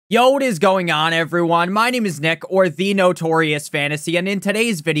Yo, what is going on, everyone? My name is Nick, or the Notorious Fantasy, and in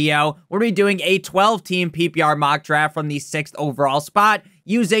today's video, we're going to be doing a 12-team PPR mock draft from the 6th overall spot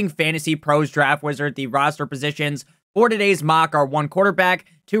using FantasyPros Draft Wizard. The roster positions for today's mock are 1 quarterback,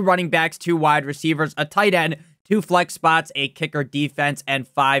 2 running backs, 2 wide receivers, a tight end, 2 flex spots, a kicker defense, and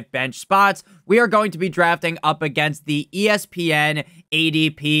 5 bench spots. We are going to be drafting up against the ESPN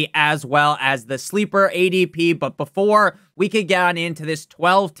ADP as well as the sleeper ADP. But before we could get on into this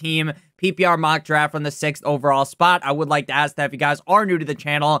 12-team PPR mock draft from the 6th overall spot, I would like to ask that if you guys are new to the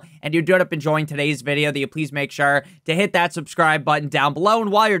channel and you do end up enjoying today's video, that you please make sure to hit that subscribe button down below.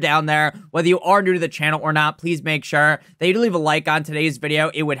 And while you're down there, whether you are new to the channel or not, please make sure that you leave a like on today's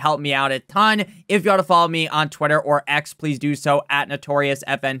video. It would help me out a ton. If you want to follow me on Twitter or X, please do so at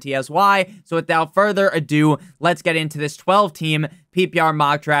NotoriousFantasy. So without further ado, let's get into this 12-team PPR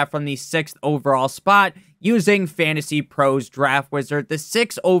mock draft from the 6th overall spot using FantasyPros Draft Wizard. The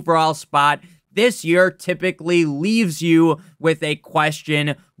 6th overall spot this year typically leaves you with a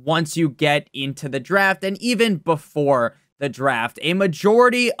question once you get into the draft and even before the draft. A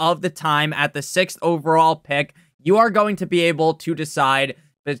majority of the time at the 6th overall pick, you are going to be able to decide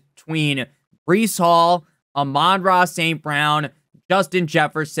between Breece Hall, Amon-Ra St. Brown, Justin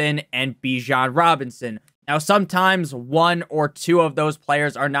Jefferson, and Bijan Robinson. Now, sometimes 1 or 2 of those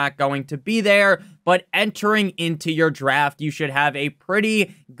players are not going to be there, but entering into your draft, you should have a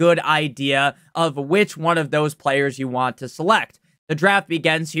pretty good idea of which one of those players you want to select. The draft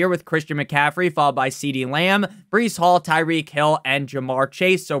begins here with Christian McCaffrey, followed by CeeDee Lamb, Breece Hall, Tyreek Hill, and Jamar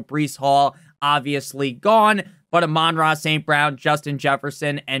Chase. So Breece Hall obviously gone, but Amon-Ra St. Brown, Justin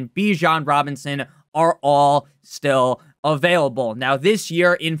Jefferson, and Bijan Robinson are all still available. Now, this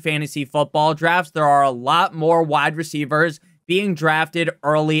year in fantasy football drafts, there are a lot more wide receivers being drafted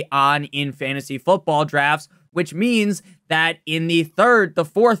early on in fantasy football drafts, which means that in the 3rd, the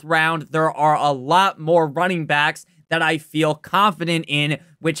 4th round, there are a lot more running backs that I feel confident in,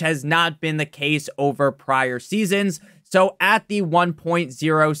 which has not been the case over prior seasons. So at the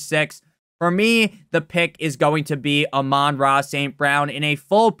 1.06, for me, the pick is going to be Amon-Ra St. Brown. In a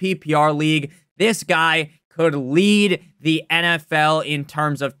full PPR league, this guy could lead the NFL in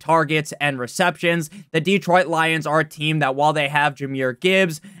terms of targets and receptions. The Detroit Lions are a team that, while they have Jahmyr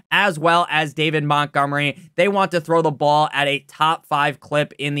Gibbs as well as David Montgomery, they want to throw the ball at a top 5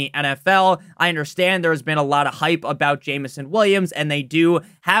 clip in the NFL. I understand there's been a lot of hype about Jameson Williams, and they do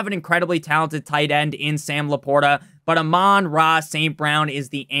have an incredibly talented tight end in Sam Laporta, but Amon-Ra St. Brown is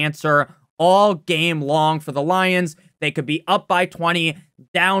the answer all game long for the Lions. They could be up by 20,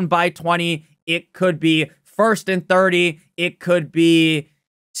 down by 20. It could be 1st and 30. It could be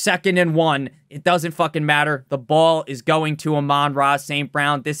 2nd and 1. It doesn't fucking matter. The ball is going to Amon-Ra St.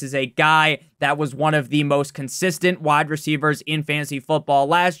 Brown. This is a guy that was one of the most consistent wide receivers in fantasy football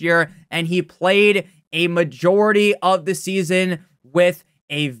last year, and he played a majority of the season with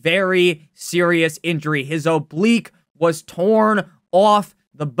a very serious injury. His oblique was torn off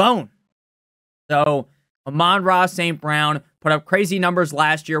the bone. So Amon-Ra St. Brown put up crazy numbers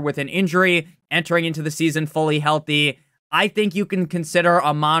last year with an injury, entering into the season fully healthy. I think you can consider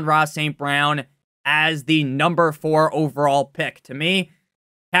Amon-Ra St. Brown as the number 4 overall pick. To me,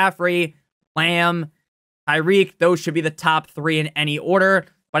 McCaffrey, Lamb, Tyreek, those should be the top 3 in any order.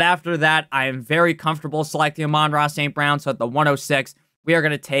 But after that, I am very comfortable selecting Amon-Ra St. Brown. So at the 106, we are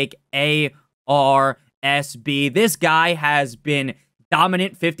going to take ARSB. This guy has been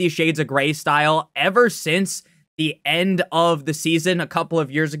dominant 50 Shades of Grey style ever since the end of the season a couple of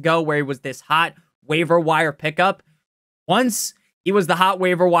years ago, where he was this hot waiver wire pickup. Once he was the hot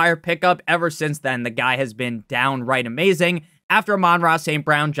waiver wire pickup, ever since then, the guy has been downright amazing. After Amon-Ra St.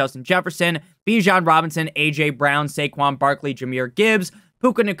 Brown, Justin Jefferson, Bijan Robinson, AJ Brown, Saquon Barkley, Jahmyr Gibbs,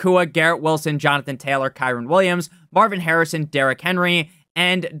 Puka Nacua, Garrett Wilson, Jonathan Taylor, Kyren Williams, Marvin Harrison, Derrick Henry,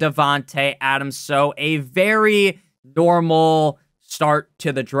 and Devontae Adams. So a very normal start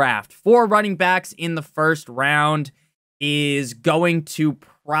to the draft. 4 running backs in the 1st round is going to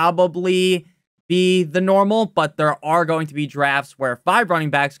probably be the normal, but there are going to be drafts where 5 running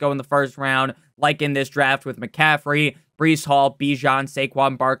backs go in the 1st round, like in this draft with McCaffrey, Breece Hall, Bijan,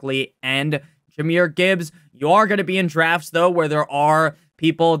 Saquon Barkley, and Jahmyr Gibbs. You are going to be in drafts, though, where there are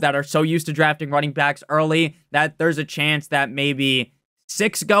people that are so used to drafting running backs early that there's a chance that maybe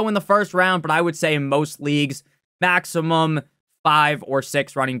 6 go in the 1st round, but I would say in most leagues, maximum 5 or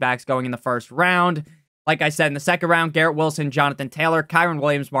 6 running backs going in the 1st round. Like I said, in the 2nd round, Garrett Wilson, Jonathan Taylor, Kyren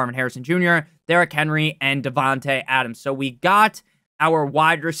Williams, Marvin Harrison Jr., Derrick Henry, and Devontae Adams. So we got our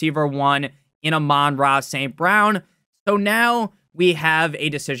wide receiver 1 in Amon-Ra St. Brown. So now we have a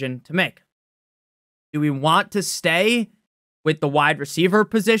decision to make. Do we want to stay with the wide receiver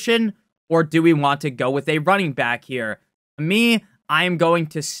position, or do we want to go with a running back here? To me, I am going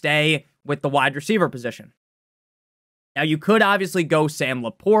to stay with the wide receiver position. Now, you could obviously go Sam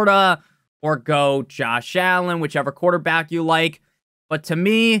Laporta or go Josh Allen, whichever quarterback you like. But to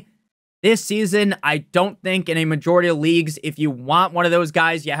me, this season, I don't think in a majority of leagues, if you want one of those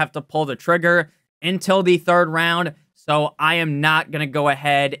guys, you have to pull the trigger until the third round. So I am not going to go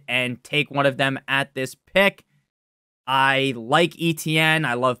ahead and take one of them at this pick. I like ETN.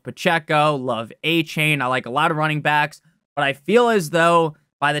 I love Pacheco, love A-Chain. I like a lot of running backs. But I feel as though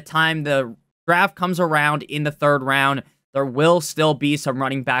by the time the draft comes around in the third round, there will still be some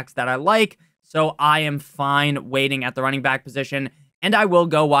running backs that I like. So I am fine waiting at the running back position, and I will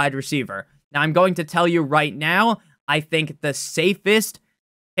go wide receiver. Now, I'm going to tell you right now, I think the safest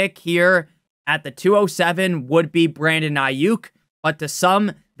pick here at the 207 would be Brandon Ayuk, but to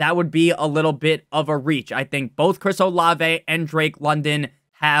some, that would be a little bit of a reach. I think both Chris Olave and Drake London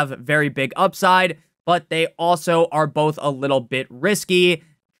have very big upside, but they also are both a little bit risky.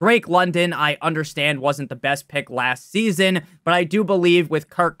 Drake London, I understand, wasn't the best pick last season, but I do believe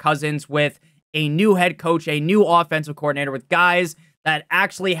with Kirk Cousins, with a new head coach, a new offensive coordinator, with guys that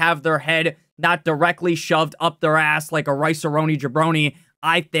actually have their head not directly shoved up their ass like a rice-a-roni jabroni,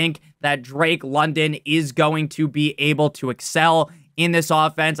 I think that Drake London is going to be able to excel in this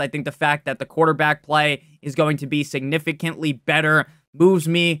offense. I think the fact that the quarterback play is going to be significantly better moves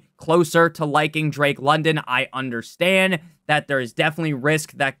me closer to liking Drake London. I understand that there is definitely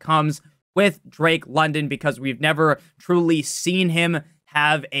risk that comes with Drake London because we've never truly seen him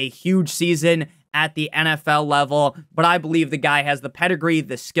have a huge season at the NFL level, but I believe the guy has the pedigree,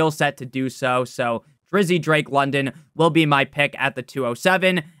 the skill set to do so. So Drizzy Drake London will be my pick at the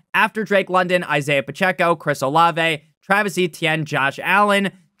 207. After Drake London, Isaiah Pacheco, Chris Olave, Travis Etienne, Josh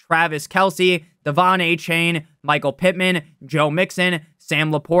Allen, Travis Kelce, Devon A-Chain, Michael Pittman, Joe Mixon,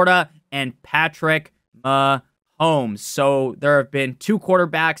 Sam Laporta, and Patrick Mahomes. So there have been 2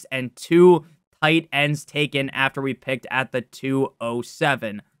 quarterbacks and 2 tight ends taken after we picked at the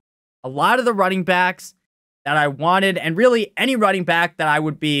 207. A lot of the running backs that I wanted, and really any running back that I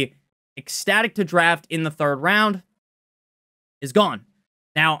would be ecstatic to draft in the third round, is gone.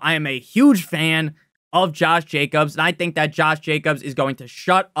 Now, I am a huge fan of Josh Jacobs, and I think that Josh Jacobs is going to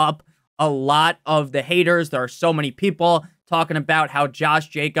shut up a lot of the haters. There are so many people talking about how Josh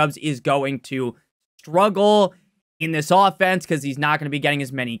Jacobs is going to struggle in this offense because he's not going to be getting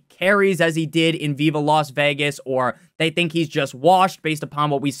as many carries as he did in Viva Las Vegas, or they think he's just washed based upon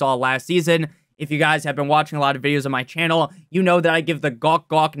what we saw last season. If you guys have been watching a lot of videos on my channel, you know that I give the Gawk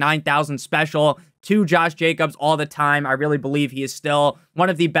Gawk 9000 special to Josh Jacobs all the time. I really believe he is still one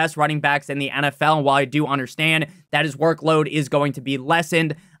of the best running backs in the NFL. And while I do understand that his workload is going to be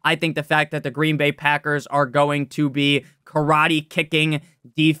lessened, I think the fact that the Green Bay Packers are going to be karate kicking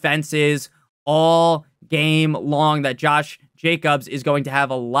defenses all game long, that Josh Jacobs is going to have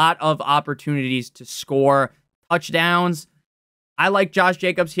a lot of opportunities to score touchdowns. I like Josh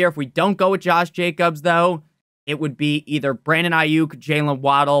Jacobs here. If we don't go with Josh Jacobs, though, it would be either Brandon Ayuk, Jalen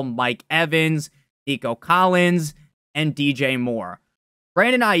Waddle, Mike Evans, Nico Collins, and DJ Moore.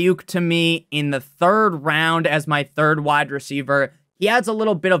 Brandon Ayuk, to me, in the third round as my third wide receiver, he adds a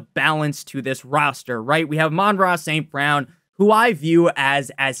little bit of balance to this roster, right? We have Amon-Ra St. Brown, who I view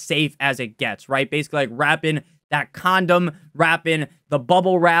as safe as it gets, right? Basically like wrapping that condom, wrapping the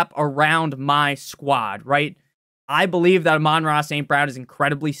bubble wrap around my squad, right? I believe that Amon-Ra St. Brown is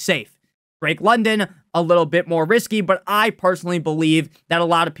incredibly safe. Drake London, a little bit more risky, but I personally believe that a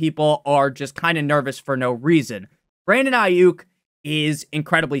lot of people are just kind of nervous for no reason. Brandon Ayuk is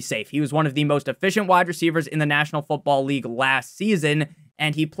incredibly safe. He was one of the most efficient wide receivers in the National Football League last season,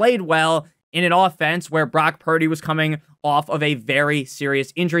 and he played well in an offense where Brock Purdy was coming off of a very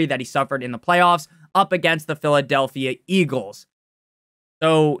serious injury that he suffered in the playoffs up against the Philadelphia Eagles.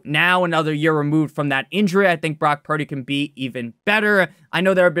 So now, another year removed from that injury, I think Brock Purdy can be even better. I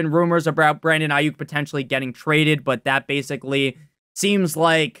know there have been rumors about Brandon Ayuk potentially getting traded, but that basically seems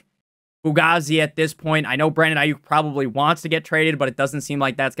like Fugazi at this point. I know Brandon Ayuk probably wants to get traded, but it doesn't seem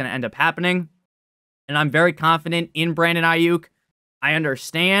like that's going to end up happening. And I'm very confident in Brandon Ayuk. I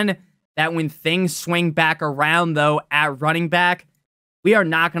understand that when things swing back around, though, at running back, we are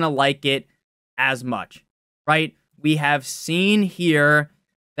not going to like it as much, right? We have seen here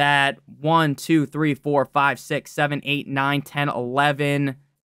that 1, 2, 3, 4, 5, 6, 7, 8, 9, 10, 11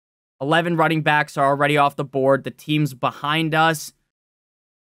 running backs are already off the board. The teams behind us,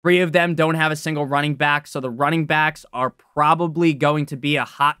 3 of them don't have a single running back, so the running backs are probably going to be a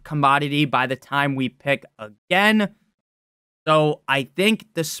hot commodity by the time we pick again. So I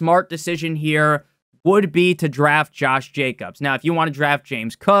think the smart decision here would be to draft Josh Jacobs. Now, if you want to draft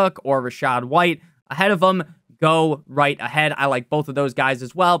James Cook or Rachaad White ahead of him, go right ahead. I like both of those guys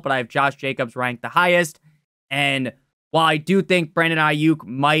as well, but I have Josh Jacobs ranked the highest. And while I do think Brandon Ayuk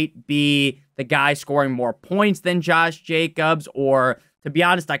might be the guy scoring more points than Josh Jacobs, or to be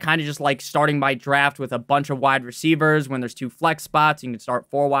honest, I kind of just like starting my draft with a bunch of wide receivers when there's 2 flex spots. You can start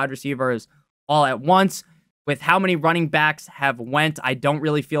 4 wide receivers all at once. With how many running backs have went, I don't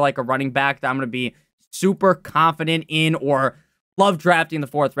really feel like a running back that I'm going to be super confident in or love drafting in the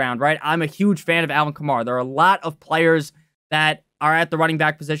 4th round, right? I'm a huge fan of Alvin Kamara. There are a lot of players that are at the running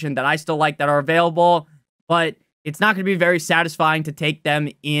back position that I still like that are available, but it's not going to be very satisfying to take them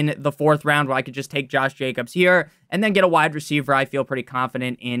in the 4th round where I could just take Josh Jacobs here and then get a wide receiver I feel pretty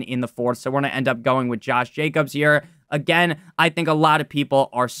confident in the 4th. So we're going to end up going with Josh Jacobs here. Again, I think a lot of people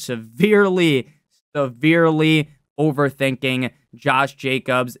are severely overthinking Josh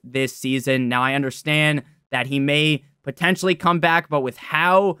Jacobs this season. Now, I understand that he may potentially come back, but with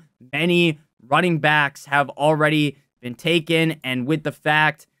how many running backs have already been taken and with the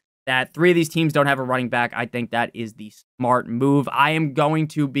fact that 3 of these teams don't have a running back, I think that is the smart move. I am going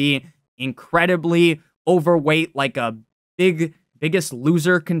to be incredibly overweight, like a biggest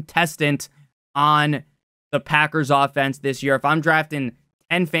loser contestant on the Packers offense this year. If I'm drafting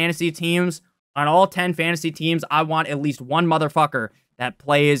 10 fantasy teams, on all 10 fantasy teams, I want at least one motherfucker that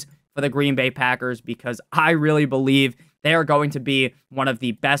plays for the Green Bay Packers because I really believe they are going to be one of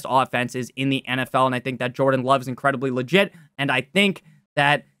the best offenses in the NFL. And I think that Jordan Love is incredibly legit. And I think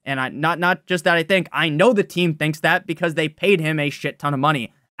that, not just that I think, I know the team thinks that because they paid him a shit ton of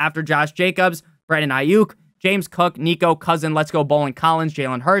money. After Josh Jacobs, Brandon Ayuk, James Cook, Nico Cousin, Let's Go Bowling Collins,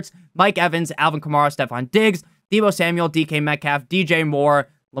 Jalen Hurts, Mike Evans, Alvin Kamara, Stephon Diggs, Deebo Samuel, DK Metcalf, DJ Moore,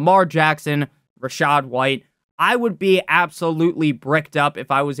 Lamar Jackson, Rachaad White. I would be absolutely bricked up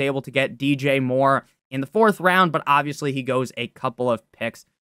if I was able to get DJ Moore in the 4th round, but obviously he goes a couple of picks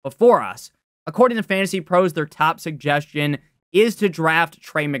before us. According to Fantasy Pros, their top suggestion is to draft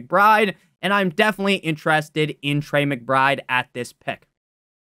Trey McBride, and I'm definitely interested in Trey McBride at this pick.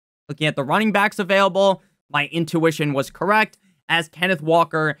 Looking at the running backs available, my intuition was correct, as Kenneth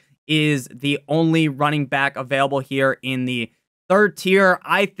Walker is the only running back available here in the 3rd tier.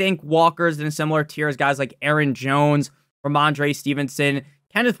 I think Walker's in a similar tier as guys like Aaron Jones, Ramondre Stevenson.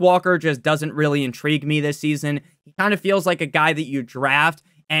 Kenneth Walker just doesn't really intrigue me this season. He kind of feels like a guy that you draft,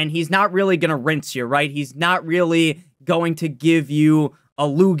 and he's not really going to rinse you, right? He's not really going to give you a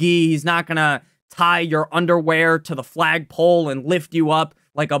loogie. He's not going to tie your underwear to the flagpole and lift you up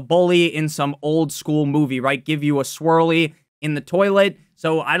like a bully in some old school movie, right? Give you a swirly in the toilet.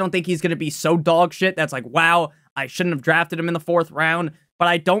 So I don't think he's going to be so dog shit that's like, wow, I shouldn't have drafted him in the 4th round, but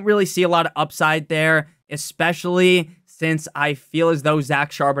I don't really see a lot of upside there, especially since I feel as though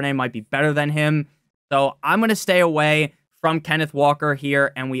Zach Charbonnet might be better than him. So I'm going to stay away from Kenneth Walker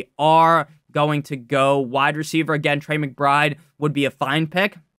here, and we are going to go wide receiver. Again, Trey McBride would be a fine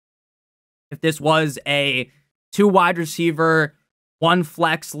pick. If this was a 2 wide receiver, 1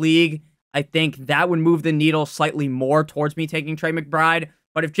 flex league, I think that would move the needle slightly more towards me taking Trey McBride.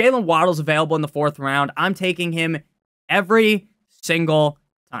 But if Jalen Waddle's available in the 4th round, I'm taking him every single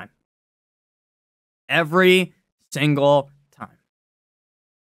time. Every single time.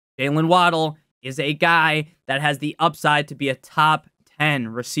 Jalen Waddle is a guy that has the upside to be a top 10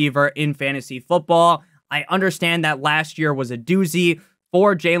 receiver in fantasy football. I understand that last year was a doozy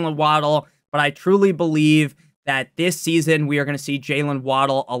for Jalen Waddle, but I truly believe that this season we are going to see Jalen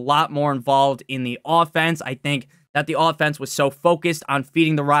Waddle a lot more involved in the offense. I think that the offense was so focused on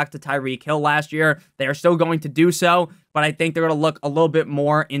feeding the rock to Tyreek Hill last year. They are still going to do so, but I think they're going to look a little bit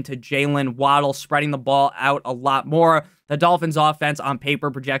more into Jalen Waddle, spreading the ball out a lot more. The Dolphins offense on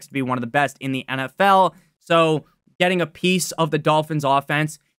paper projects to be one of the best in the NFL, so getting a piece of the Dolphins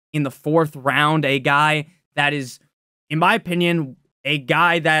offense in the 4th round, a guy that is, in my opinion, a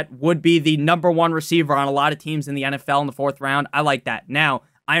guy that would be the #1 receiver on a lot of teams in the NFL in the 4th round, I like that. Now,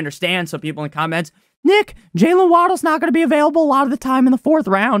 I understand some people in the comments, Nick, Jalen Waddle's not going to be available a lot of the time in the 4th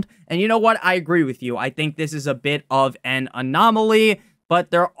round. And you know what? I agree with you. I think this is a bit of an anomaly,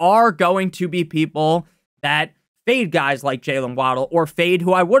 but there are going to be people that fade guys like Jalen Waddle or fade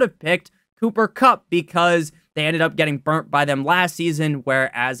who I would have picked, Cooper Kupp, because they ended up getting burnt by them last season,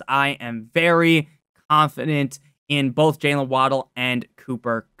 whereas I am very confident in both Jalen Waddle and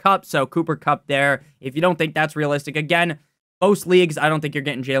Cooper Kupp. So Cooper Kupp there, if you don't think that's realistic, again, most leagues, I don't think you're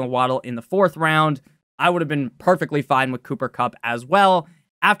getting Jalen Waddle in the 4th round. I would have been perfectly fine with Cooper Kupp as well.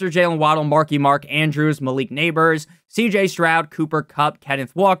 After Jalen Waddle, Mark Andrews, Malik Neighbors, CJ Stroud, Cooper Kupp,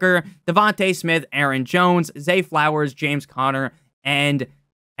 Kenneth Walker, Devontae Smith, Aaron Jones, Zay Flowers, James Conner, and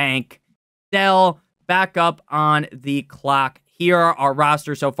Tank Dell. back up on the clock here. Our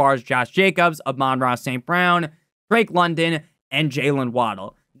roster so far is Josh Jacobs, Amon-Ra St. Brown, Drake London, and Jalen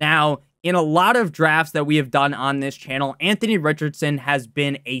Waddle. Now, in a lot of drafts that we have done on this channel, Anthony Richardson has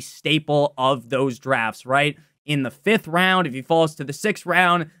been a staple of those drafts, right? In the 5th round, if he falls to the 6th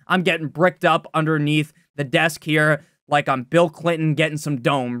round, I'm getting bricked up underneath the desk here like I'm Bill Clinton getting some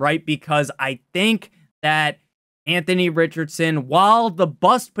dome, right? Because I think that Anthony Richardson, while the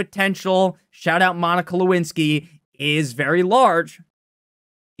bust potential, shout out Monica Lewinsky, is very large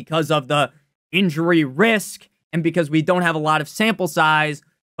because of the injury risk and because we don't have a lot of sample size.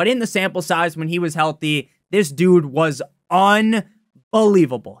 But in the sample size, when he was healthy, this dude was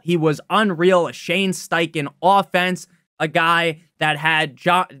unbelievable. He was unreal. A Shane Steichen offense, a guy that had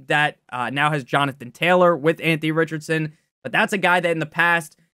now has Jonathan Taylor with Anthony Richardson. But that's a guy that in the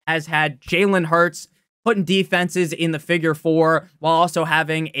past has had Jalen Hurts putting defenses in the figure 4 while also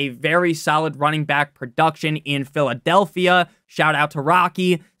having a very solid running back production in Philadelphia. Shout out to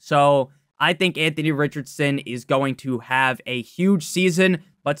Rocky. So I think Anthony Richardson is going to have a huge season.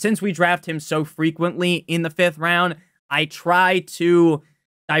 But since we draft him so frequently in the 5th round, I try to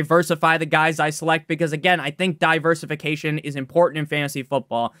diversify the guys I select because, again, I think diversification is important in fantasy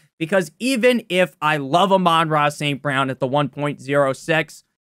football because even if I love Amon-Ra St. Brown at the 1.06,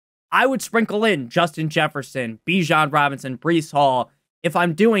 I would sprinkle in Justin Jefferson, Bijan Robinson, Breece Hall if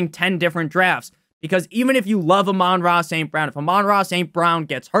I'm doing 10 different drafts. Because even if you love Amon-Ra St. Brown, if Amon-Ra St. Brown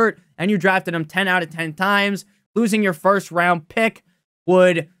gets hurt and you drafted him 10 out of 10 times, losing your 1st round pick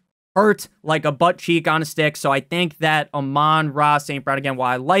would hurt like a butt cheek on a stick. So I think that Amon-Ra St. Brown, again,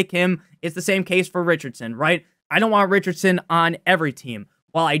 while I like him, it's the same case for Richardson, right? I don't want Richardson on every team.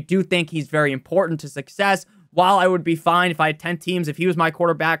 While I do think he's very important to success, while I would be fine if I had 10 teams, if he was my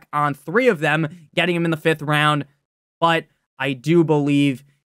quarterback on 3 of them, getting him in the 5th round. But I do believe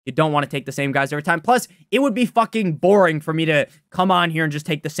you don't want to take the same guys every time. Plus, it would be fucking boring for me to come on here and just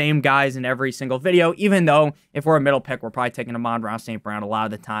take the same guys in every single video, even though if we're a middle pick, we're probably taking Amon-Ra St. Brown a lot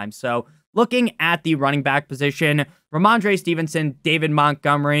of the time. So looking at the running back position, Ramondre Stevenson, David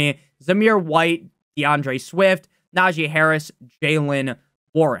Montgomery, Zamir White, DeAndre Swift, Najee Harris, Jalen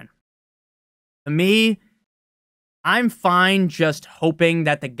Warren. To me, I'm fine just hoping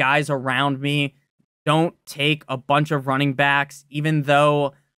that the guys around me don't take a bunch of running backs, even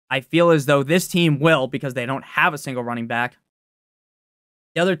though I feel as though this team will because they don't have a single running back.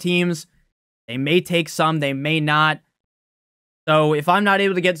 The other teams, they may take some, they may not. So if I'm not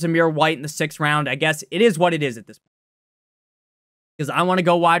able to get Zamir White in the 6th round, I guess it is what it is at this point. Because I want to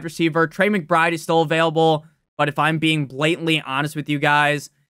go wide receiver. Trey McBride is still available, but if I'm being blatantly honest with you guys,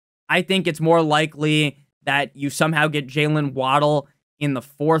 I think it's more likely that you somehow get Jalen Waddle in the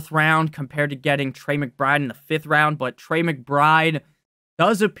 4th round compared to getting Trey McBride in the 5th round. But Trey McBride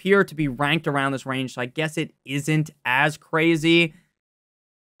does appear to be ranked around this range, so I guess it isn't as crazy.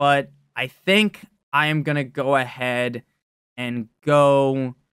 But I think I am going to go ahead and go,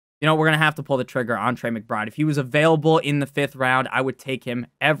 you know, we're going to have to pull the trigger on Trey McBride. If he was available in the 5th round, I would take him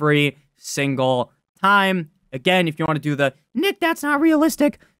every single time. Again, if you want to do the, Nick, that's not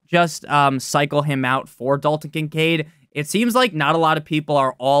realistic, just cycle him out for Dalton Kincaid. It seems like not a lot of people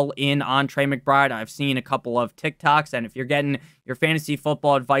are all in on Trey McBride. I've seen a couple of TikToks, and if you're getting your fantasy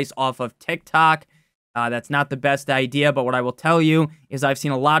football advice off of TikTok, that's not the best idea. But what I will tell you is I've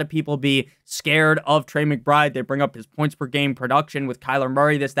seen a lot of people be scared of Trey McBride. They bring up his points per game production with Kyler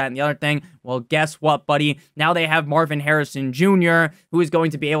Murray, this, that, and the other thing. Well, guess what, buddy? Now they have Marvin Harrison Jr., who is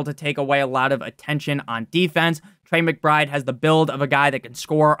going to be able to take away a lot of attention on defense. Trey McBride has the build of a guy that can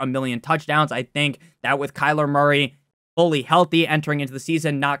score 1 million touchdowns. I think that with Kyler Murray fully healthy entering into the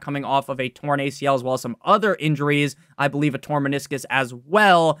season, not coming off of a torn ACL as well as some other injuries, I believe a torn meniscus as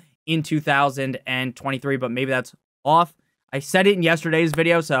well in 2023, but maybe that's off. I said it in yesterday's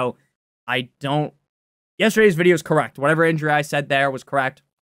video, so yesterday's video is correct. Whatever injury I said there was correct,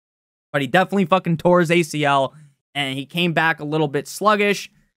 but he definitely fucking tore his ACL, and he came back a little bit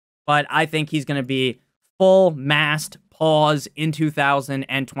sluggish, but I think he's going to be full mast pause in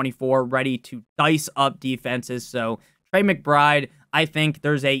 2024, ready to dice up defenses. So Trey McBride, I think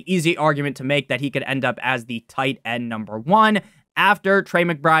there's a easy argument to make that he could end up as the tight end number 1. After Trey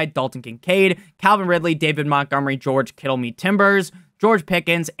McBride, Dalton Kincaid, Calvin Ridley, David Montgomery, George Kittle, me Timbers, George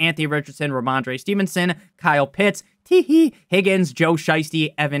Pickens, Anthony Richardson, Ramondre Stevenson, Kyle Pitts, T. Higgins, Joe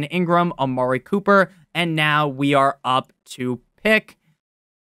Shiesty, Evan Ingram, Amari Cooper, and now we are up to pick.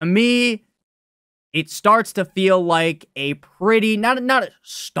 To me, it starts to feel like a pretty, not a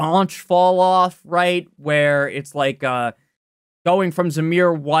staunch fall off, right? Where it's like going from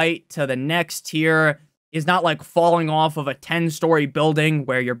Zamir White to the next tier. is not like falling off of a 10-story building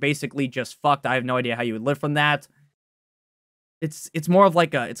where you're basically just fucked. I have no idea how you would live from that. It's more of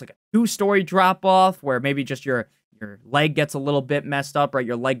like a 2-story drop off where maybe just your leg gets a little bit messed up, right?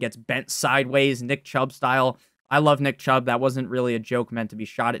 Your leg gets bent sideways, Nick Chubb style. I love Nick Chubb. That wasn't really a joke meant to be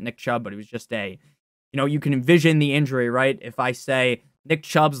shot at Nick Chubb, but it was just you can envision the injury, right? If I say Nick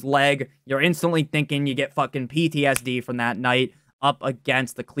Chubb's leg, you're instantly thinking you get fucking PTSD from that night up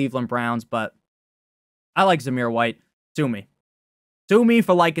against the Cleveland Browns, but I like Zamir White. Sue me. Sue me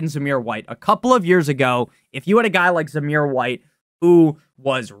for liking Zamir White. A couple of years ago, if you had a guy like Zamir White who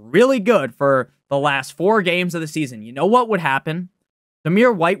was really good for the last 4 games of the season, you know what would happen?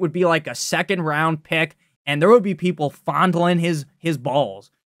 Zamir White would be like a 2nd-round pick, and there would be people fondling his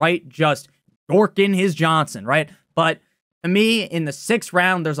balls, right? Just dorking his Johnson, right? But to me, in the 6th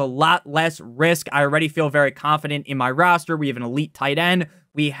round, there's a lot less risk. I already feel very confident in my roster. We have an elite tight end.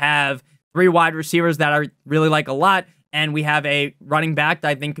 We have 3 wide receivers that I really like a lot, and we have a running back that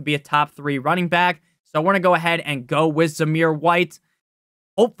I think could be a top 3 running back. So I want to go ahead and go with Zamir White.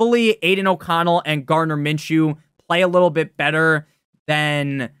 Hopefully, Aiden O'Connell and Gardner Minshew play a little bit better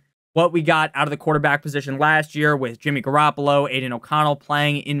than what we got out of the quarterback position last year with Jimmy Garoppolo, Aiden O'Connell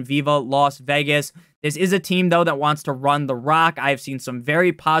playing in Viva Las Vegas. This is a team, though, that wants to run the rock. I have seen some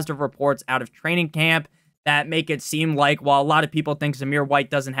very positive reports out of training camp that make it seem like, while a lot of people think Zamir White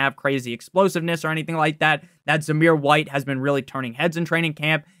doesn't have crazy explosiveness or anything like that, that Zamir White has been really turning heads in training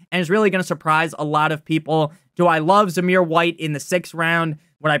camp and is really going to surprise a lot of people. Do I love Zamir White in the 6th round?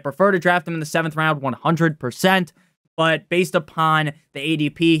 Would I prefer to draft him in the 7th round? 100%. But based upon the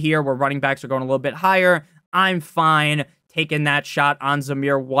ADP here, where running backs are going a little bit higher, I'm fine taking that shot on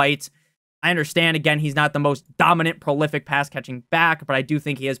Zamir White. I understand, again, he's not the most dominant, prolific pass-catching back, but I do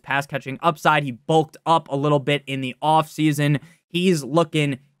think he has pass-catching upside. He bulked up a little bit in the offseason. He's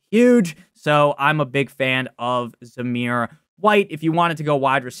looking huge, so I'm a big fan of Zamir White. If you wanted to go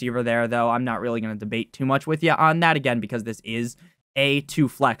wide receiver there, though, I'm not really going to debate too much with you on that, again, because this is a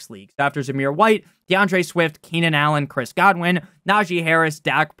 2-flex league. So after Zamir White, DeAndre Swift, Keenan Allen, Chris Godwin, Najee Harris,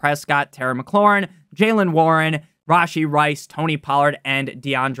 Dak Prescott, Terry McLaurin, Jalen Warren, Rashee Rice, Tony Pollard, and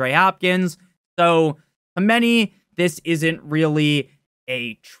DeAndre Hopkins. So to many, this isn't really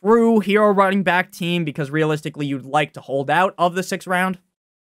a true hero running back team because realistically, you'd like to hold out of the 6th round,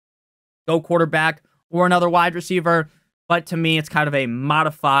 go quarterback or another wide receiver. But to me, it's kind of a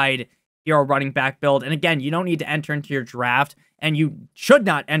modified hero running back build. And again, you don't need to enter into your draft, and you should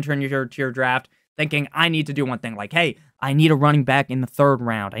not enter into your draft thinking, I need to do one thing. Like, hey, I need a running back in the 3rd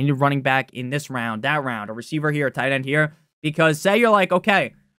round. I need a running back in this round, that round, a receiver here, a tight end here. Because say you're like,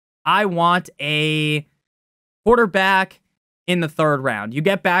 okay, I want a quarterback in the 3rd round. You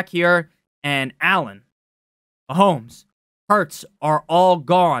get back here, and Allen, Mahomes, Hurts are all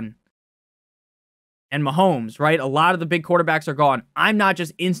gone. And Mahomes, right? A lot of the big quarterbacks are gone. I'm not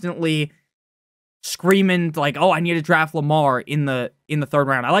just instantly screaming like, oh, I need to draft Lamar in the 3rd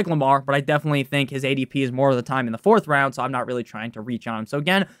round. I like Lamar, but I definitely think his ADP is more of the time in the 4th round, so I'm not really trying to reach on him. So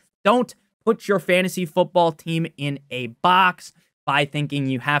again, don't put your fantasy football team in a box by thinking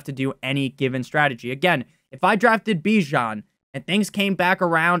you have to do any given strategy. Again, if I drafted Bijan and things came back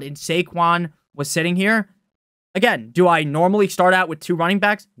around and Saquon was sitting here, again, do I normally start out with 2 running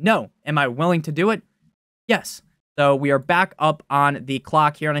backs? No. Am I willing to do it? Yes. So we are back up on the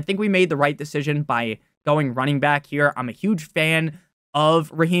clock here, and I think we made the right decision by going running back here. I'm a huge fan of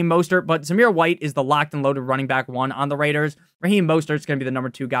Raheem Mostert, but Zamir White is the locked and loaded running back 1 on the Raiders. Raheem Mostert's going to be the number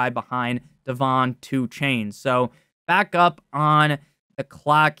 2 guy behind Devon 2 Chains. So back up on the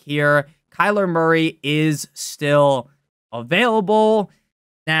clock here. Kyler Murray is still available.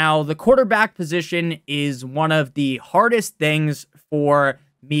 Now, the quarterback position is one of the hardest things for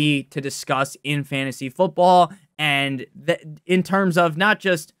me to discuss in fantasy football, and in terms of not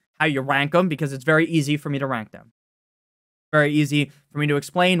just how you rank them, because it's very easy for me to rank them. Very easy for me to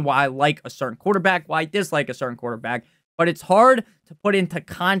explain why I like a certain quarterback, why I dislike a certain quarterback, but it's hard to put into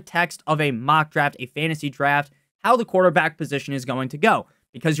context of a mock draft, a fantasy draft, how the quarterback position is going to go,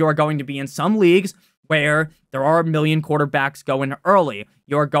 because you are going to be in some leagues where there are a million quarterbacks going early.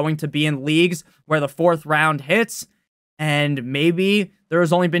 You're going to be in leagues where the 4th round hits, and maybe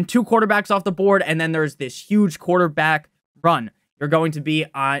there's only been 2 quarterbacks off the board, and then there's this huge quarterback run. You're going to be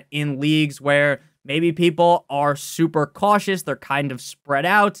in leagues where maybe people are super cautious. They're kind of spread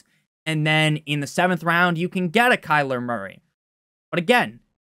out. And then in the 7th round, you can get a Kyler Murray. But again,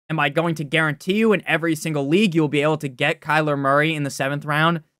 am I going to guarantee you in every single league you'll be able to get Kyler Murray in the 7th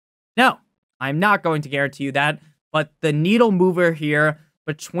round? No, I'm not going to guarantee you that. But the needle mover here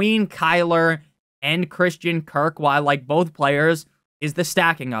between Kyler and Christian Kirk, while I like both players, is the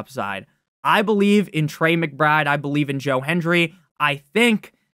stacking upside. I believe in Trey McBride. I believe in Joe Hendry. I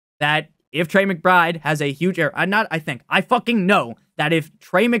think that if Trey McBride has a huge error, I fucking know that if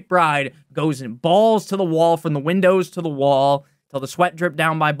Trey McBride goes and balls to the wall from the windows to the wall till the sweat drip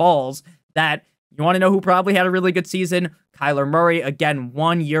down my balls, that you want to know who probably had a really good season? Kyler Murray, again,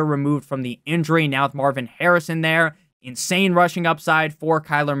 1 year removed from the injury, now with Marvin Harrison there. Insane rushing upside for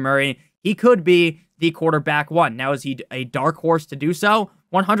Kyler Murray. He could be the quarterback one. Now, is he a dark horse to do so?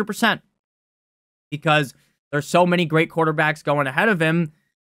 100%. Because there's so many great quarterbacks going ahead of him,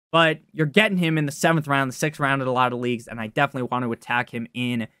 but you're getting him in the 7th round, the 6th round in a lot of leagues, and I definitely want to attack him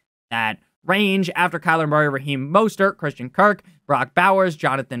in that range. After Kyler Murray, Raheem Mostert, Christian Kirk, Brock Bowers,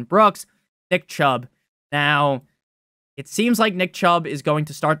 Jonathan Brooks, Nick Chubb. Now, it seems like Nick Chubb is going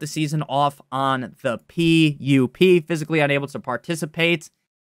to start the season off on the PUP, physically unable to participate.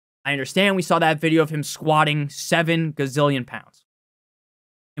 I understand we saw that video of him squatting 7 gazillion pounds.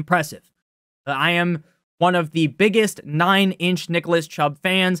 Impressive. I am one of the biggest 9-inch Nicholas Chubb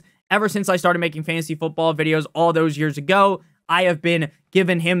fans. Ever since I started making fantasy football videos all those years ago, I have been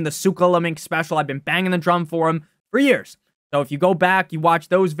giving him the Sukalamink special. I've been banging the drum for him for years. So if you go back, you watch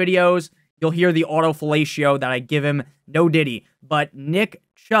those videos, you'll hear the autofellatio that I give him, no diddy. But Nick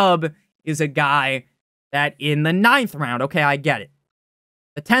Chubb is a guy that in the 9th round, okay, I get it.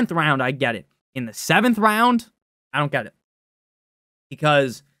 The 10th round, I get it. In the 7th round, I don't get it.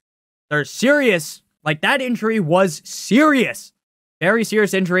 Because they're serious. Like, that injury was serious. Very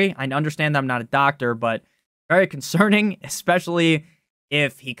serious injury. I understand that I'm not a doctor, but very concerning, especially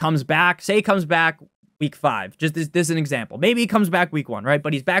if he comes back. Say he comes back week 5. Just this is an example. Maybe he comes back week 1, right?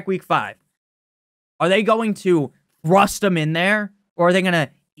 But he's back week 5. Are they going to thrust him in there, or are they going to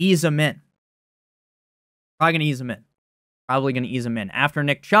ease him in? Probably going to ease him in. Probably going to ease him in. After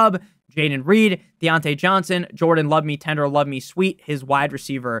Nick Chubb, Jaden Reed, Deontay Johnson, Jordan Love Me Tender, Love Me Sweet, his wide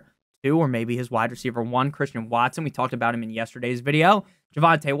receiver 2, or maybe his wide receiver 1, Christian Watson. We talked about him in yesterday's video.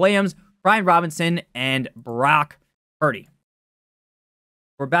 Javonte Williams, Brian Robinson, and Brock Purdy.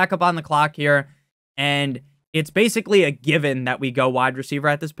 We're back up on the clock here, and it's basically a given that we go wide receiver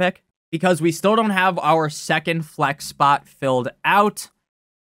at this pick because we still don't have our second flex spot filled out.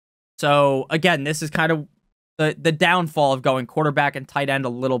 So, again, this is kind of the downfall of going quarterback and tight end a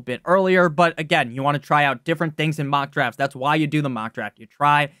little bit earlier. But, again, you want to try out different things in mock drafts. That's why you do the mock draft. You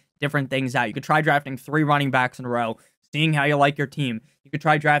try different things out. You could try drafting 3 running backs in a row, seeing how you like your team. You could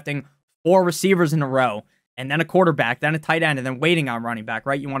try drafting 4 receivers in a row, and then a quarterback, then a tight end, and then waiting on running back,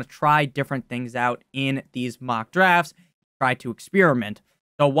 right? You want to try different things out in these mock drafts, try to experiment.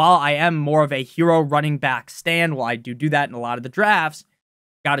 So while I am more of a hero running back stan, while I do that in a lot of the drafts,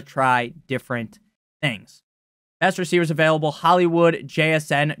 got to try different things. Best receivers available, Hollywood,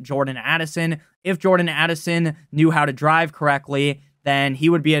 JSN, Jordan Addison. If Jordan Addison knew how to drive correctly, then he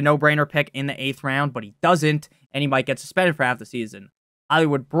would be a no-brainer pick in the 8th round, but he doesn't, and he might get suspended for half the season.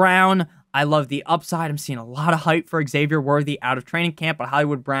 Hollywood Brown, I love the upside. I'm seeing a lot of hype for Xavier Worthy out of training camp, but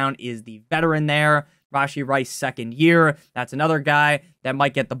Hollywood Brown is the veteran there. Rashee Rice, 2nd year. That's another guy that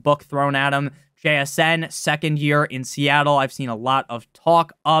might get the book thrown at him. JSN, 2nd year in Seattle. I've seen a lot of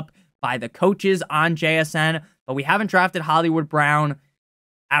talk up by the coaches on JSN, but we haven't drafted Hollywood Brown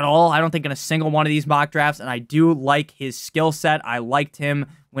at all. I don't think in a single one of these mock drafts, and I do like his skill set. I liked him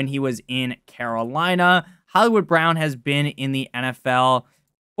when he was in Carolina. Hollywood Brown has been in the NFL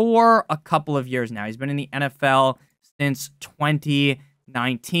for a couple of years now. He's been in the NFL since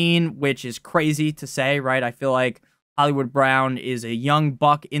 2019, which is crazy to say, right? I feel like Hollywood Brown is a young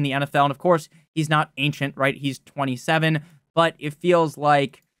buck in the NFL, and of course, he's not ancient, right? He's 27, but it feels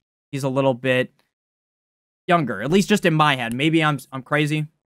like he's a little bit younger, at least just in my head. Maybe I'm crazy.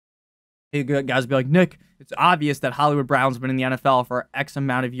 Hey, guys be like, Nick, it's obvious that Hollywood Brown's been in the NFL for X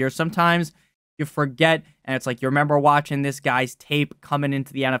amount of years. Sometimes you forget, and it's like you remember watching this guy's tape coming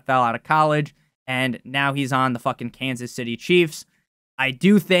into the NFL out of college, and now he's on the fucking Kansas City Chiefs. I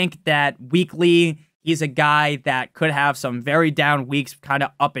do think that weekly, he's a guy that could have some very down weeks, kind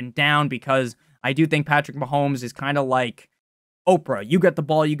of up and down, because I do think Patrick Mahomes is kind of like Oprah. You get the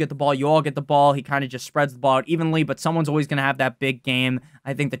ball, you get the ball, you all get the ball. He kind of just spreads the ball out evenly, but someone's always going to have that big game.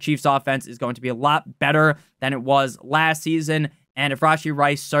 I think the Chiefs' offense is going to be a lot better than it was last season, and if Rashee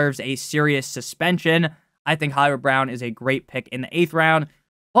Rice serves a serious suspension, I think Hollywood Brown is a great pick in the 8th round.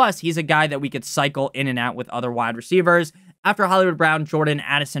 Plus, he's a guy that we could cycle in and out with other wide receivers. After Hollywood Brown, Jordan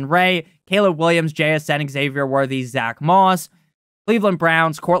Addison Ray, Caleb Williams, JSN, Xavier Worthy, Zach Moss, Cleveland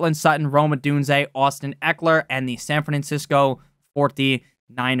Browns, Cortland Sutton, Rome Odunze, Austin Eckler, and the San Francisco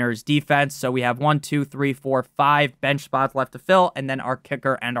 49ers defense. So we have 1, 2, 3, 4, 5 bench spots left to fill, and then our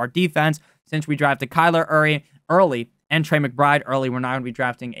kicker and our defense. Since we drafted Kyler early and Trey McBride early. We're not going to be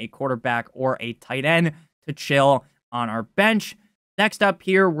drafting a quarterback or a tight end to chill on our bench. Next up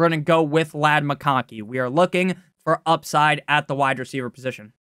here, we're going to go with Ladd McConkey. We are looking for upside at the wide receiver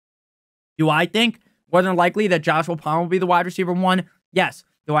position. Do I think more than likely that Joshua Palmer will be the wide receiver 1? Yes.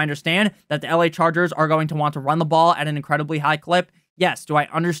 Do I understand that the LA Chargers are going to want to run the ball at an incredibly high clip? Yes. Do I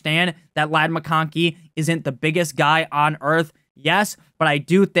understand that Ladd McConkey isn't the biggest guy on earth? Yes. But I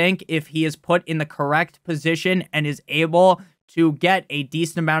do think if he is put in the correct position and is able to get a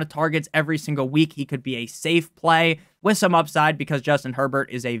decent amount of targets every single week, he could be a safe play with some upside because Justin Herbert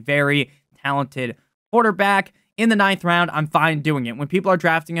is a very talented quarterback. In the 9th round, I'm fine doing it. When people are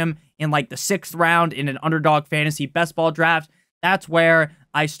drafting him in like the 6th round in an underdog fantasy best ball draft, that's where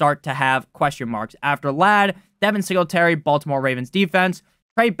I start to have question marks. After Ladd, Devin Singletary, Baltimore Ravens defense,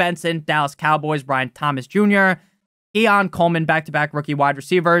 Trey Benson, Dallas Cowboys, Brian Thomas Jr., Keon Coleman, back-to-back rookie wide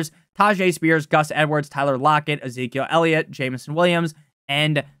receivers, Tajay Spears, Gus Edwards, Tyler Lockett, Ezekiel Elliott, Jameson Williams,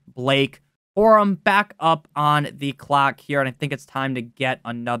 and Blake Corum. Back up on the clock here, and I think it's time to get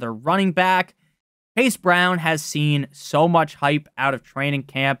another running back. Chase Brown has seen so much hype out of training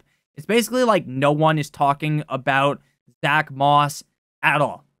camp. It's basically like no one is talking about Zach Moss at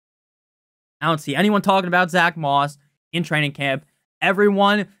all. I don't see anyone talking about Zach Moss in training camp.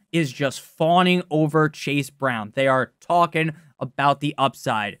 Everyone is just fawning over Chase Brown. They are talking about the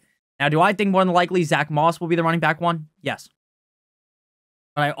upside. Now, do I think more than likely Zach Moss will be the running back 1? Yes.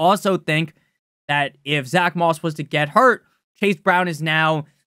 But I also think that if Zach Moss was to get hurt, Chase Brown is now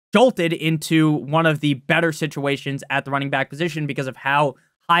jolted into one of the better situations at the running back position because of how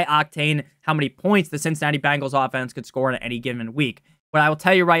high octane, how many points the Cincinnati Bengals offense could score in any given week. What I will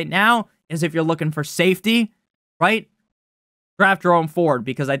tell you right now is if you're looking for safety, right, draft Jerome Ford,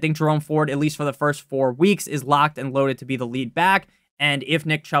 because I think Jerome Ford, at least for the first 4 weeks, is locked and loaded to be the lead back. And if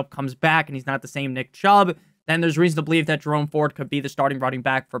Nick Chubb comes back and he's not the same Nick Chubb, then there's reason to believe that Jerome Ford could be the starting running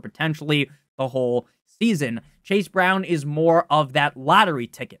back for potentially the whole season. Chase Brown is more of that lottery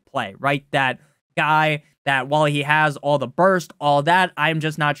ticket play, right? That guy that while he has all the burst, all that, I'm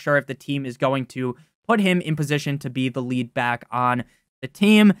just not sure if the team is going to put him in position to be the lead back on the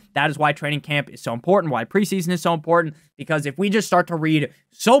team. That is why training camp is so important, why preseason is so important, because if we just start to read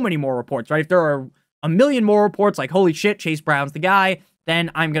so many more reports, right? If there are a million more reports like, holy shit, Chase Brown's the guy, then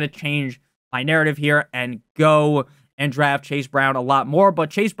I'm going to change my narrative here and go and draft Chase Brown a lot more. But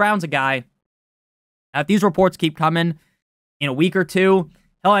Chase Brown's a guy, if these reports keep coming in a week or two,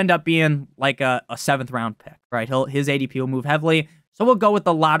 he'll end up being like a 7th round pick, right? His ADP will move heavily. So we'll go with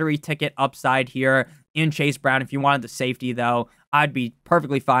the lottery ticket upside here in Chase Brown. If you wanted the safety, though, I'd be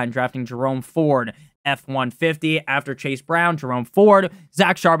perfectly fine drafting Jerome Ford, F-150. After Chase Brown, Jerome Ford,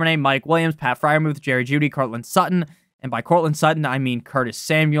 Zach Charbonnet, Mike Williams, Pat Freiermuth, Jerry Jeudy, Cortland Sutton. And by Cortland Sutton, I mean Curtis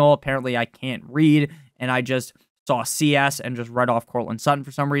Samuel. Apparently, I can't read, and I just saw CS and just read off Cortland Sutton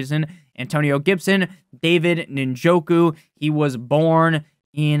for some reason. Antonio Gibson, David Njoku. He was born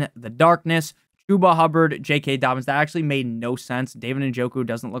in the darkness. Chuba Hubbard, J.K. Dobbins. That actually made no sense. David Njoku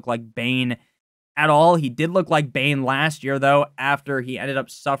doesn't look like Bane at all. He did look like Bane last year, though, after he ended up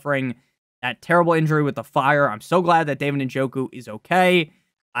suffering that terrible injury with the fire. I'm so glad that David Njoku is okay.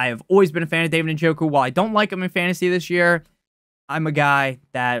 I have always been a fan of David Njoku. While I don't like him in fantasy this year, I'm a guy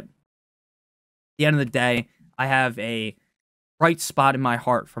that, at the end of the day, I have a bright spot in my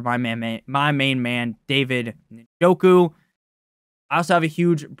heart for my main man, David Njoku. I also have a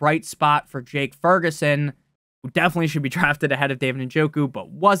huge bright spot for Jake Ferguson, who definitely should be drafted ahead of David Njoku, but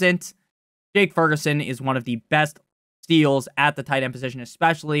wasn't. Jake Ferguson is one of the best steals at the tight end position,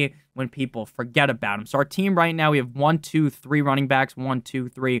 especially when people forget about him. So our team right now, we have 1, 2, 3 running backs, 1, 2,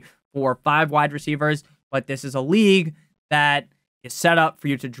 3, 4, 5 wide receivers, but this is a league that is set up for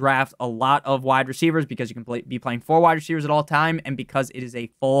you to draft a lot of wide receivers because you can be playing 4 wide receivers at all time and because it is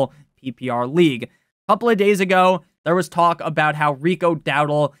a full PPR league. A couple of days ago, there was talk about how Rico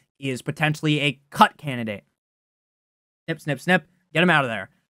Dowdle is potentially a cut candidate. Snip, snip, snip. Get him out of there.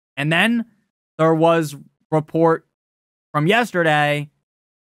 And then there was report from yesterday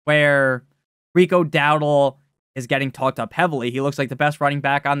where Rico Dowdle is getting talked up heavily. He looks like the best running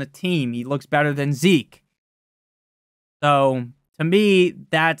back on the team. He looks better than Zeke. So, to me,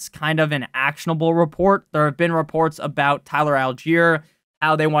 that's kind of an actionable report. There have been reports about Tyler Algier,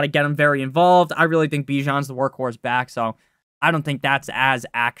 how they want to get him very involved. I really think Bijan's the workhorse back, so I don't think that's as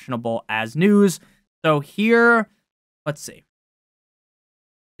actionable as news. So here, let's see.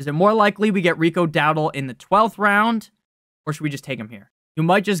 Is it more likely we get Rico Dowdle in the 12th round, or should we just take him here? You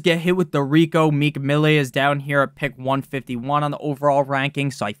might just get hit with the Rico. Meek Millie is down here at pick 151 on the overall ranking,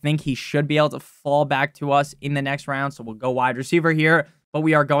 so I think he should be able to fall back to us in the next round, so we'll go wide receiver here, but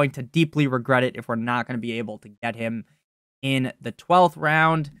we are going to deeply regret it if we're not going to be able to get him in the 12th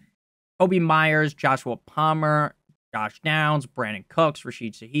round. Kobe Myers, Joshua Palmer, Josh Downs, Brandon Cooks,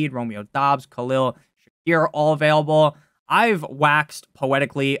 Rashid Shaheed, Romeo Dobbs, Khalil Shakir, all available. I've waxed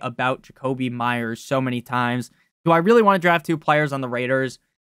poetically about Jacoby Myers so many times. Do I really want to draft 2 players on the Raiders?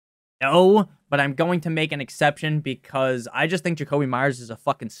 No, but I'm going to make an exception because I just think Jacoby Myers is a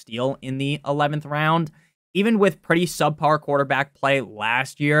fucking steal in the 11th round. Even with pretty subpar quarterback play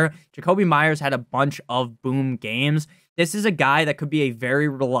last year, Jacoby Myers had a bunch of boom games. This is a guy that could be a very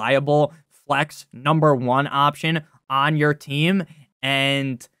reliable flex #1 option on your team.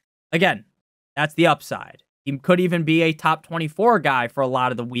 And again, that's the upside. He could even be a top 24 guy for a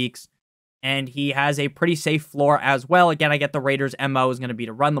lot of the weeks. And he has a pretty safe floor as well. Again, I get the Raiders' MO is going to be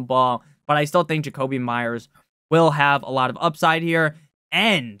to run the ball, but I still think Jacoby Myers will have a lot of upside here.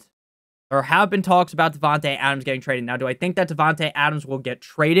 And there have been talks about Davante Adams getting traded. Now, do I think that Davante Adams will get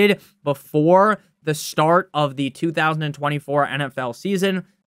traded before the start of the 2024 NFL season?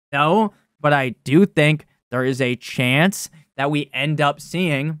 No, but I do think there is a chance that we end up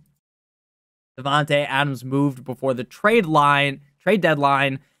seeing Davante Adams moved before the trade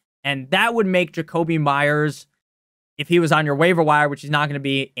deadline. And that would make Jacoby Myers, if he was on your waiver wire, which he's not going to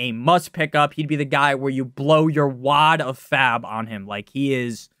be, a must pick up. He'd be the guy where you blow your wad of fab on him. Like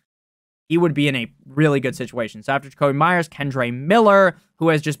he would be in a really good situation. So after Jacoby Myers, Kendre Miller, who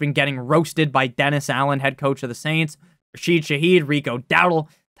has just been getting roasted by Dennis Allen, head coach of the Saints, Rashid Shaheed, Rico Dowdle,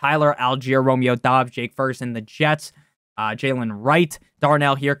 Tyler Algier, Romeo Dobbs, Jake Ferguson, the Jets, Jalen Wright,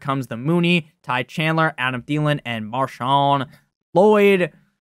 Darnell, here comes the Mooney, Ty Chandler, Adam Thielen, and Marshawn Lloyd.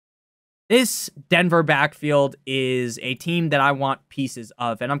 This Denver backfield is a team that I want pieces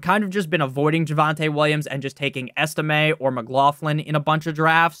of, and I'm kind of just been avoiding Javonte Williams and just taking Estime or McLaughlin in a bunch of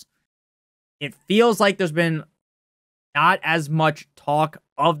drafts. It feels like there's been not as much talk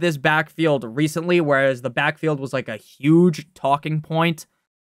of this backfield recently, whereas the backfield was like a huge talking point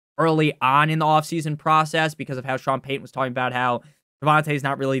early on in the offseason process because of how Sean Payton was talking about how Javonte is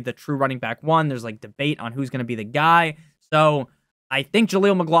not really the true running back one. There's like debate on who's going to be the guy. So I think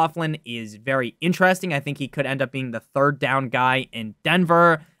Jaleel McLaughlin is very interesting. I think he could end up being the 3rd down guy in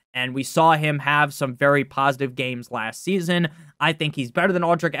Denver, and we saw him have some very positive games last season. I think he's better than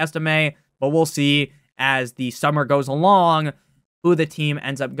Audric Estime, but we'll see as the summer goes along who the team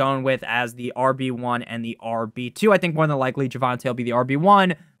ends up going with as the RB1 and the RB2. I think more than likely Javonte will be the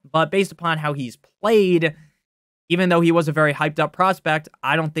RB1, but based upon how he's played, even though he was a very hyped up prospect,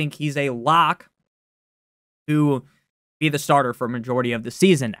 I don't think he's a lock to be the starter for a majority of the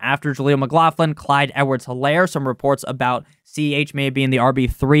season. After Jaleel McLaughlin, Clyde Edwards-Helaire, some reports about CH may be in the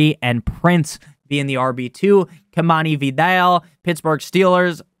RB3 and Prince being the RB2. Kamani Vidal, Pittsburgh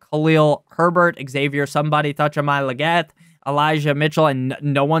Steelers, Khalil Herbert, Xavier somebody, Touchama Leggett, Elijah Mitchell, and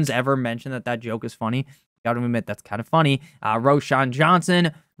no one's ever mentioned that joke is funny. Gotta admit, that's kind of funny. Roshan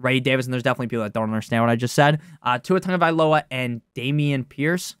Johnson, Ray Davis, and there's definitely people that don't understand what I just said. Tua Tagovailoa and Damian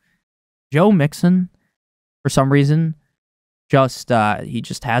Pierce. Joe Mixon, for some reason, he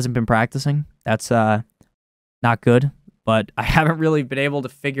just hasn't been practicing. That's not good, but I haven't really been able to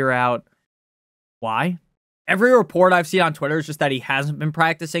figure out why. Every report I've seen on Twitter is just that he hasn't been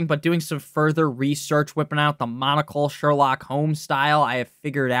practicing, but doing some further research, whipping out the monocle Sherlock Holmes style, I have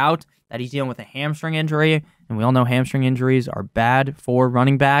figured out that he's dealing with a hamstring injury, and we all know hamstring injuries are bad for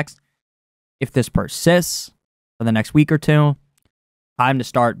running backs. If this persists for the next week or two, time to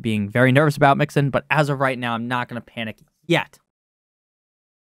start being very nervous about Mixon, but as of right now, I'm not going to panic yet.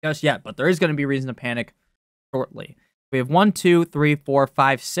 Just yet, but there is going to be reason to panic shortly. We have 1, 2, 3, 4,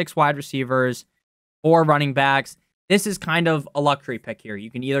 5, 6 wide receivers, 4 running backs. This is kind of a luxury pick here. You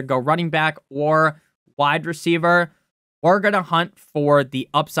can either go running back or wide receiver. We're going to hunt for the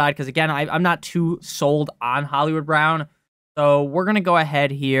upside because, again, I'm not too sold on Hollywood Brown. So we're going to go ahead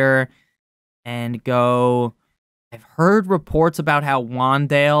here and go. I've heard reports about how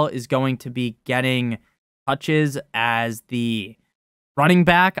Wandale is going to be getting touches as the running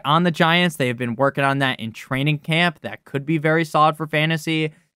back on the Giants. They have been working on that in training camp. That could be very solid for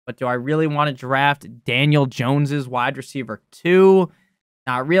fantasy. But do I really want to draft Daniel Jones's wide receiver 2?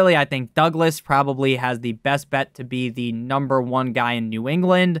 Not really. I think Douglas probably has the best bet to be the #1 guy in New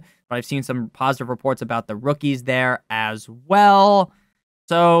England. But I've seen some positive reports about the rookies there as well.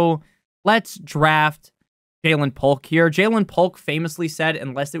 So let's draft Jalen Polk here. Jalen Polk famously said,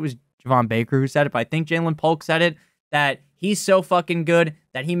 unless it was Javon Baker who said it, but I think Jalen Polk said it, that he's so fucking good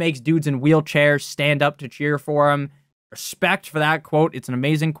that he makes dudes in wheelchairs stand up to cheer for him. Respect for that quote. It's an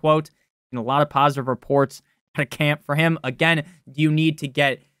amazing quote and a lot of positive reports at a camp for him. Again, do you need to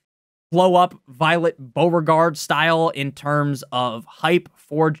get blow up Violet Beauregard style in terms of hype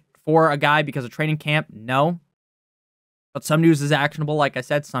for a guy because of training camp? No. But some news is actionable, like I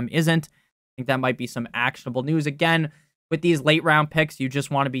said, some isn't. I think that might be some actionable news. Again, with these late round picks, you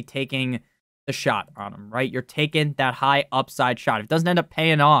just want to be taking the shot on them, right? You're taking that high upside shot. If it doesn't end up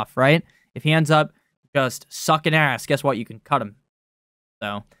paying off, right? If he ends up just sucking ass, guess what? You can cut him.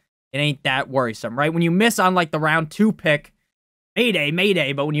 So it ain't that worrisome, right? When you miss on like the round 2 pick,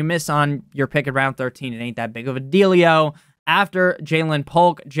 mayday. But when you miss on your pick at round 13, it ain't that big of a dealio. After Jalen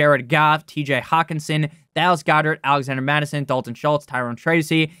Polk, Jared Goff, TJ Hawkinson, Dallas Goedert, Alexander Madison, Dalton Schultz, Tyrone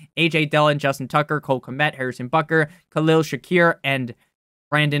Tracy, AJ Dillon, Justin Tucker, Cole Kmet, Harrison Butker, Khalil Shakir, and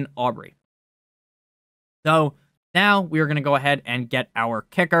Brandon Aubrey. So now we are going to go ahead and get our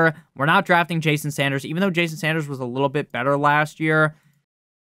kicker. We're not drafting Jason Sanders, even though Jason Sanders was a little bit better last year.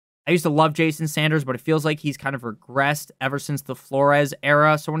 I used to love Jason Sanders, but it feels like he's kind of regressed ever since the Flores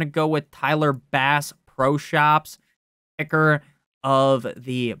era. So we're going to go with Tyler Bass, Pro Shops, kicker of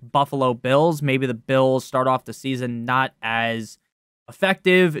the Buffalo Bills. Maybe the Bills start off the season not as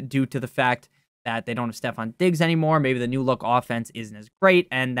effective due to the fact that they don't have Stephon Diggs anymore. Maybe the new look offense isn't as great,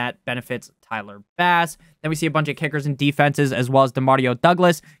 and that benefits Tyler Bass. Then we see a bunch of kickers and defenses, as well as DeMario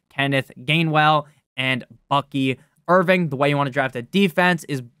Douglas, Kenneth Gainwell, and Bucky Irving. The way you want to draft a defense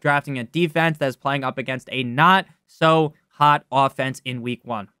is drafting a defense that is playing up against a not so hot offense in week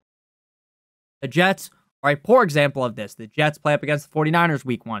 1. The Jets are a poor example of this. The Jets play up against the 49ers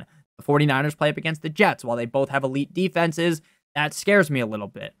week 1. The 49ers play up against the Jets. While they both have elite defenses, that scares me a little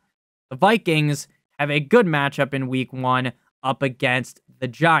bit. The Vikings have a good matchup in week 1 up against the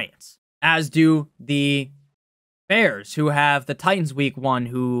Giants, as do the Bears, who have the Titans week 1,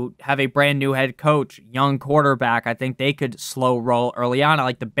 who have a brand new head coach, young quarterback. I think they could slow roll early on. I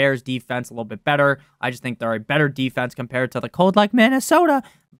like the Bears defense a little bit better. I just think they're a better defense compared to the cold like Minnesota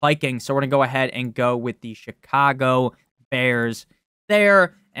Vikings. So we're going to go ahead and go with the Chicago Bears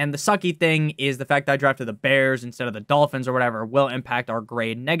there. And the sucky thing is the fact that I drafted the Bears instead of the Dolphins or whatever will impact our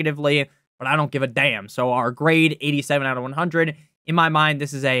grade negatively, but I don't give a damn. So our grade, 87 out of 100. In my mind,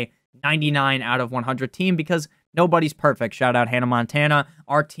 this is a 99 out of 100 team because nobody's perfect. Shout out Hannah Montana.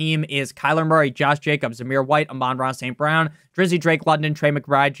 Our team is Kyler Murray, Josh Jacobs, Zamir White, Amon-Ra St. Brown, Drizzy Drake London, Trey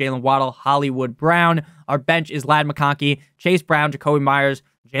McBride, Jalen Waddle, Hollywood Brown. Our bench is Ladd McConkey, Chase Brown, Jacoby Myers,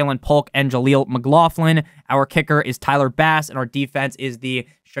 Jalen Polk, and Jaleel McLaughlin. Our kicker is Tyler Bass, and our defense is the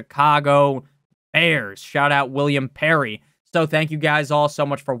Chicago Bears. Shout out William Perry. So thank you guys all so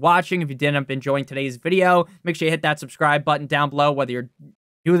much for watching. If you did end up enjoying today's video, make sure you hit that subscribe button down below, whether you're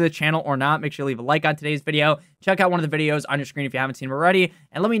new to the channel or not. Make sure you leave a like on today's video. Check out one of the videos on your screen if you haven't seen them already.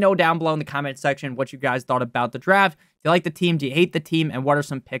 And let me know down below in the comment section what you guys thought about the draft. Do you like the team? Do you hate the team? And what are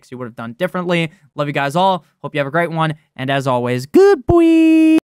some picks you would have done differently? Love you guys all. Hope you have a great one. And as always, good boy.